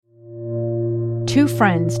Two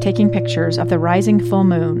friends taking pictures of the rising full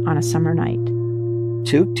moon on a summer night.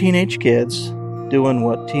 Two teenage kids doing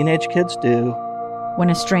what teenage kids do. When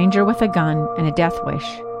a stranger with a gun and a death wish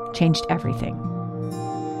changed everything.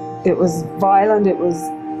 It was violent, it was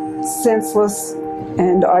senseless,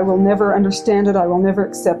 and I will never understand it, I will never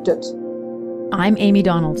accept it. I'm Amy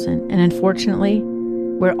Donaldson, and unfortunately,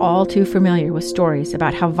 we're all too familiar with stories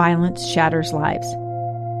about how violence shatters lives.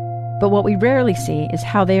 But what we rarely see is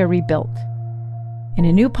how they are rebuilt. In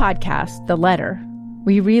a new podcast, The Letter,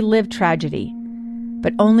 we relive tragedy,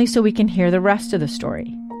 but only so we can hear the rest of the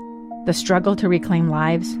story. The struggle to reclaim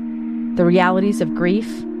lives, the realities of grief,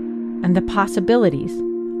 and the possibilities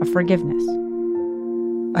of forgiveness.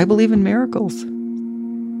 I believe in miracles.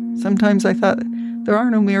 Sometimes I thought, there are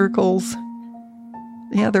no miracles.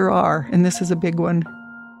 Yeah, there are, and this is a big one.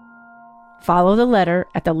 Follow The Letter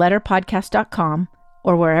at theletterpodcast.com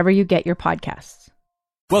or wherever you get your podcasts.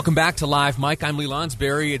 Welcome back to Live Mike. I'm Lee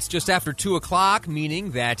Lonsberry. It's just after 2 o'clock,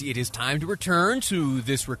 meaning that it is time to return to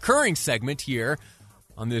this recurring segment here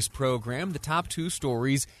on this program, the top 2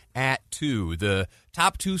 stories at 2. The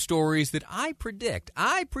top 2 stories that I predict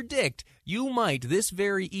you might this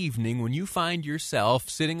very evening when you find yourself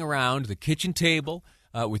sitting around the kitchen table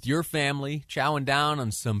with your family, chowing down on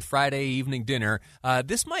some Friday evening dinner.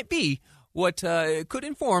 This might be what could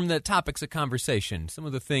inform the topics of conversation, some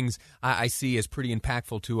of the things I see as pretty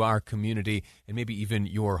impactful to our community and maybe even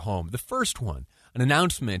your home. The first one, an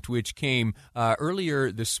announcement which came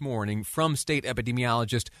earlier this morning from state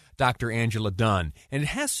epidemiologist Dr. Angela Dunn, and it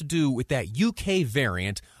has to do with that UK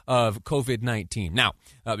variant of COVID-19. Now,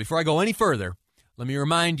 before I go any further, let me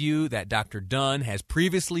remind you that Dr. Dunn has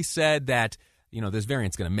previously said that this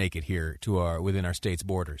variant's going to make it here to within our state's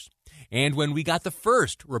borders. And when we got the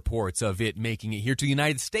first reports of it making it here to the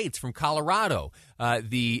United States from Colorado,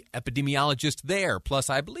 the epidemiologist there, plus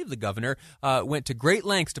I believe the governor, went to great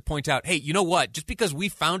lengths to point out, hey, you know what? Just because we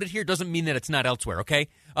found it here doesn't mean that it's not elsewhere, okay?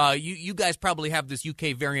 You guys probably have this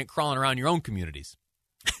UK variant crawling around your own communities.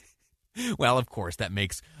 Well, of course, that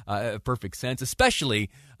makes perfect sense, especially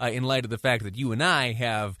in light of the fact that you and I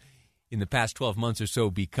have, in the past 12 months or so,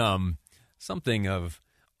 become something of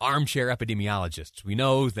armchair epidemiologists. We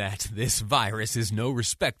know that this virus is no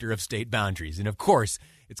respecter of state boundaries, and of course,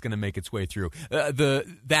 it's going to make its way through.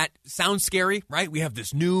 That sounds scary, right? We have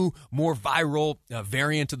this new, more viral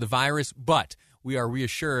variant of the virus, but we are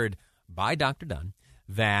reassured by Dr. Dunn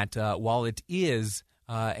that while it is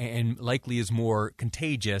and likely is more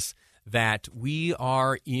contagious, that we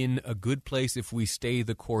are in a good place if we stay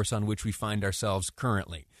the course on which we find ourselves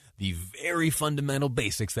currently. The very fundamental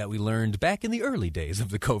basics that we learned back in the early days of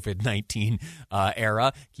the COVID-19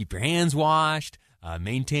 era. Keep your hands washed,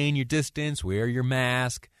 maintain your distance, wear your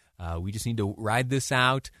mask. We just need to ride this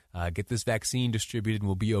out, get this vaccine distributed, and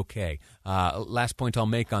we'll be okay. Last point I'll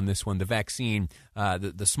make on this one, the vaccine,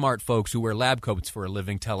 the smart folks who wear lab coats for a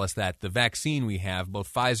living tell us that the vaccine we have,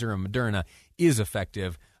 both Pfizer and Moderna, is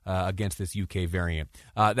effective against this UK variant.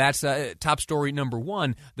 That's top story number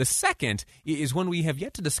 1. The second is one we have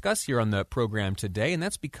yet to discuss here on the program today, and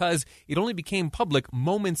that's because it only became public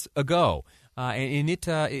moments ago. And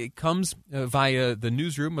it comes via the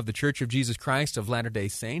newsroom of the Church of Jesus Christ of Latter-day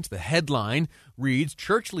Saints. The headline reads,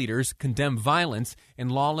 "Church leaders condemn violence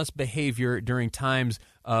and lawless behavior during times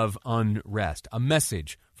of unrest." A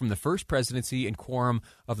message from the First Presidency and Quorum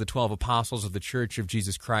of the 12 Apostles of the Church of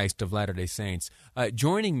Jesus Christ of Latter-day Saints.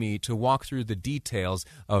 Joining me to walk through the details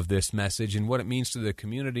of this message and what it means to the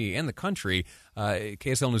community and the country,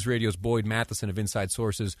 KSL News Radio's Boyd Matheson of Inside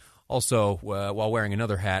Sources, also, while wearing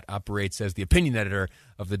another hat, operates as the opinion editor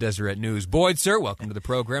of the Deseret News. Boyd, sir, welcome to the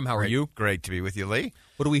program. How are you? Great to be with you, Lee.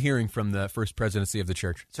 What are we hearing from the First Presidency of the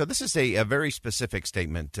Church? So this is a very specific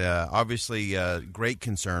statement. Obviously, great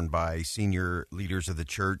concern by senior leaders of the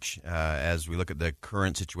church as we look at the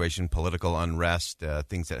current situation, political unrest,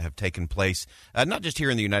 things that have taken place, not just here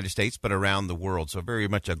in the United States, but around the world. So very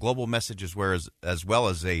much a global message as well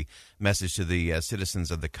as a message to the citizens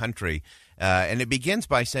of the country. And it begins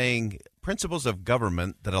by saying principles of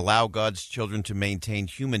government that allow God's children to maintain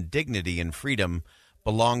human dignity and freedom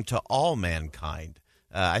belong to all mankind.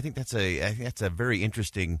 I think that's a very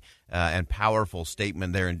interesting and powerful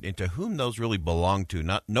statement there, and to whom those really belong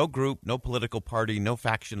to. No group, no political party, no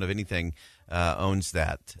faction of anything owns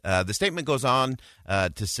that. The statement goes on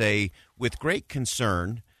to say, with great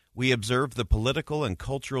concern, we observe the political and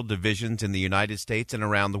cultural divisions in the United States and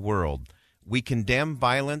around the world. We condemn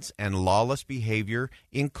violence and lawless behavior,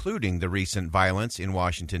 including the recent violence in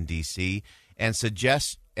Washington, D.C.,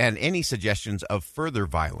 and any suggestions of further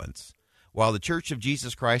violence. While the Church of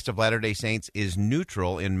Jesus Christ of Latter-day Saints is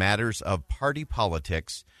neutral in matters of party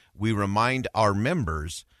politics, we remind our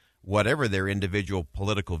members, whatever their individual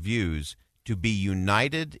political views, to be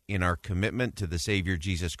united in our commitment to the Savior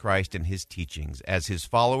Jesus Christ and his teachings. As his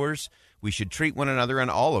followers, we should treat one another and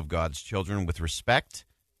all of God's children with respect,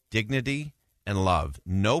 dignity, and love.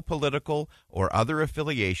 No political or other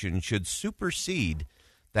affiliation should supersede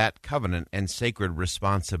that covenant and sacred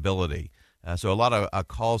responsibility. So a lot of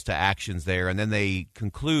calls to actions there. And then they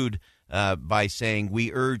conclude by saying,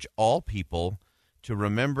 we urge all people to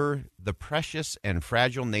remember the precious and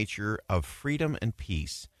fragile nature of freedom and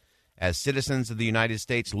peace. As citizens of the United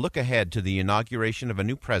States look ahead to the inauguration of a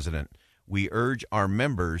new president, we urge our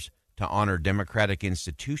members to honor democratic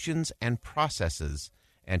institutions and processes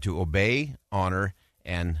and to obey, honor,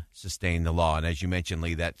 and sustain the law. And as you mentioned,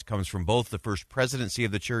 Lee, that comes from both the first presidency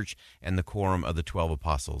of the church and the quorum of the 12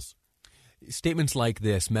 apostles. Statements like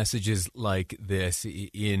this, messages like this,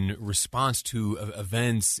 in response to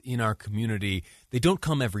events in our community, they don't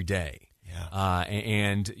come every day. Yeah.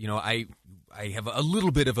 And you know, I have a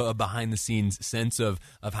little bit of a behind-the-scenes sense of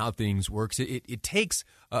how things works. It takes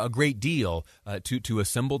a great deal to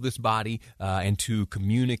assemble this body and to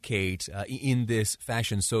communicate in this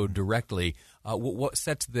fashion so directly. What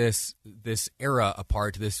sets this era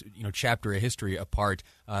apart, this chapter of history apart,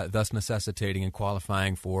 thus necessitating and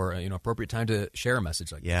qualifying for appropriate time to share a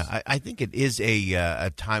message like this? Yeah, I think it is a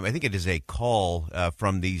time. I think it is a call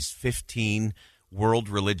from these 15 world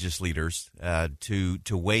religious leaders to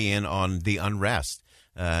weigh in on the unrest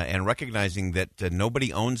and recognizing that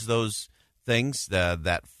nobody owns those things.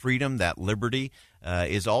 That freedom, that liberty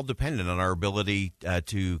is all dependent on our ability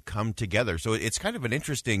to come together. So it's kind of an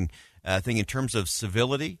interesting thing in terms of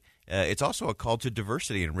civility. It's also a call to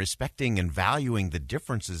diversity and respecting and valuing the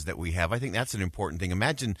differences that we have. I think that's an important thing.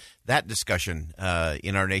 Imagine that discussion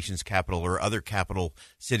in our nation's capital or other capital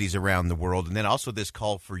cities around the world. And then also this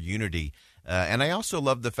call for unity. And I also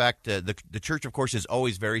love the fact that the church, of course, is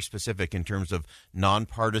always very specific in terms of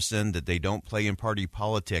nonpartisan, that they don't play in party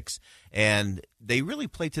politics. And they really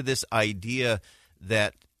play to this idea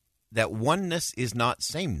that oneness is not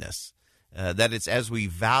sameness. That it's as we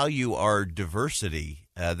value our diversity,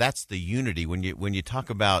 that's the unity. When you talk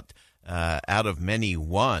about out of many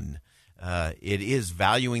one, it is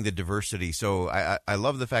valuing the diversity. So I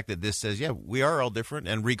love the fact that this says, yeah, we are all different,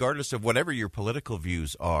 and regardless of whatever your political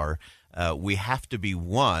views are, we have to be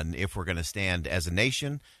one if we're going to stand as a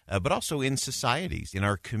nation, but also in societies, in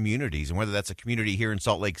our communities. And whether that's a community here in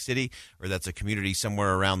Salt Lake City or that's a community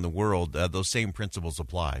somewhere around the world, those same principles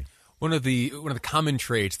apply. One of the common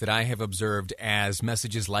traits that I have observed as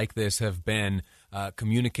messages like this have been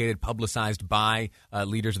communicated, publicized by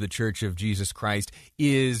leaders of the Church of Jesus Christ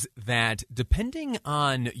is that depending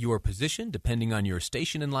on your position, depending on your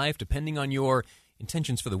station in life, depending on your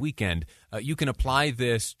intentions for the weekend, you can apply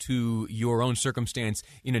this to your own circumstance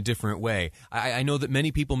in a different way. I know that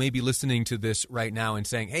many people may be listening to this right now and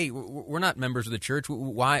saying, hey, we're not members of the church.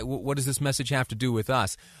 Why? What does this message have to do with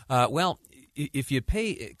us? Well, if you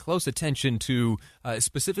pay close attention to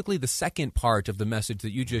specifically the second part of the message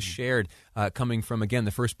that you just shared, coming from, again,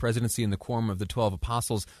 the first presidency and the quorum of the 12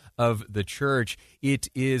 apostles of the church, it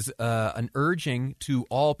is an urging to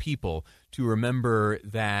all people to remember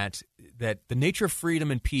that the nature of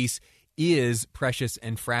freedom and peace is precious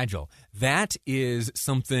and fragile. That is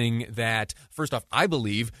something that, first off, I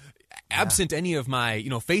believe, absent any of my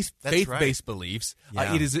faith-based beliefs,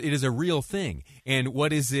 it is a real thing. And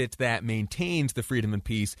what is it that maintains the freedom and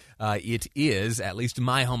peace? It is, at least in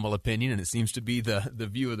my humble opinion, and it seems to be the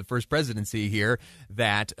view of the first presidency here,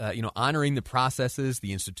 that honoring the processes,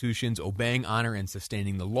 the institutions, obeying, honor, and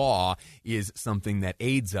sustaining the law is something that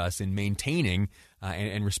aids us in maintaining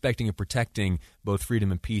and respecting and protecting both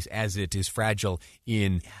freedom and peace as it is fragile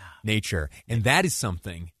in nature. And that is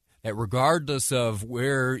something that regardless of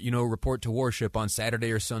where, report to worship on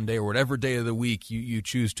Saturday or Sunday or whatever day of the week you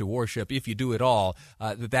choose to worship, if you do it all,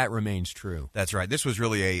 that remains true. That's right. This was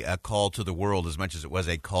really a call to the world as much as it was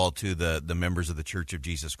a call to the members of the Church of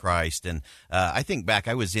Jesus Christ. And I think back,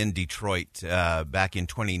 I was in Detroit back in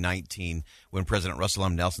 2019 when President Russell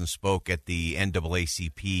M. Nelson spoke at the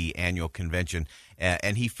NAACP annual convention.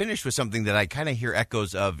 And he finished with something that I kind of hear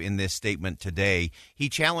echoes of in this statement today. He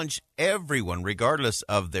challenged everyone, regardless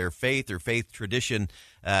of their faith or faith tradition.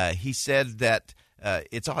 He said that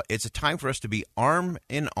it's a time for us to be arm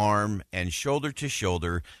in arm and shoulder to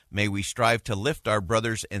shoulder. May we strive to lift our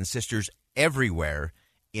brothers and sisters everywhere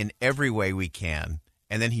in every way we can.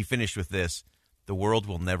 And then he finished with this: the world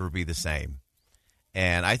will never be the same.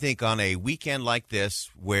 And I think on a weekend like this,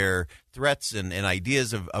 where threats and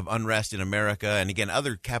ideas of unrest in America, and again,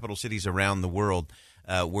 other capital cities around the world,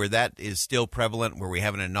 where that is still prevalent, where we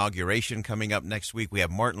have an inauguration coming up next week. We have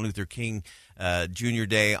Martin Luther King Jr.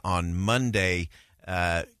 Day on Monday.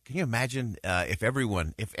 Can you imagine if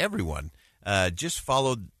everyone just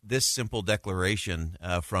followed this simple declaration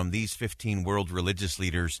from these 15 world religious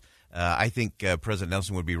leaders? I think President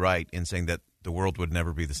Nelson would be right in saying that the world would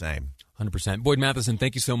never be the same. 100%. Boyd Matheson,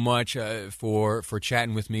 thank you so much for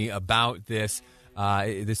chatting with me about this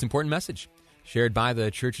important message shared by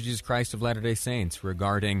the Church of Jesus Christ of Latter-day Saints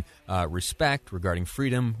regarding respect, regarding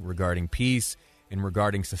freedom, regarding peace, and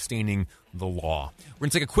regarding sustaining the law. We're going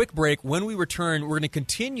to take a quick break. When we return, we're going to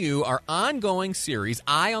continue our ongoing series,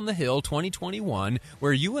 Eye on the Hill 2021,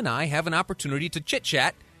 where you and I have an opportunity to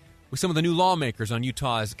chit-chat with some of the new lawmakers on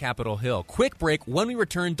Utah's Capitol Hill. Quick break. When we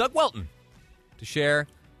return, Doug Welton to share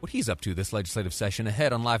what he's up to this legislative session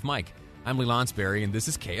ahead on Live Mike. I'm Lee Lonsberry, and this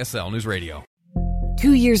is KSL News Radio.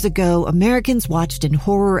 2 years ago, Americans watched in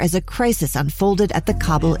horror as a crisis unfolded at the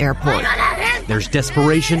Kabul airport. There's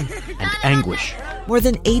desperation and anguish. More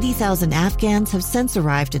than 80,000 Afghans have since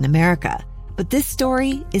arrived in America, but this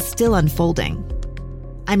story is still unfolding.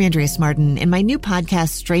 I'm Andrea Smartin. In my new podcast,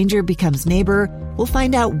 Stranger Becomes Neighbor, we'll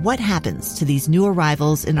find out what happens to these new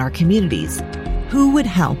arrivals in our communities. Who would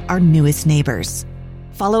help our newest neighbors?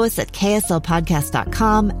 Follow us at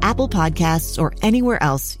kslpodcast.com, Apple Podcasts, or anywhere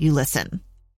else you listen.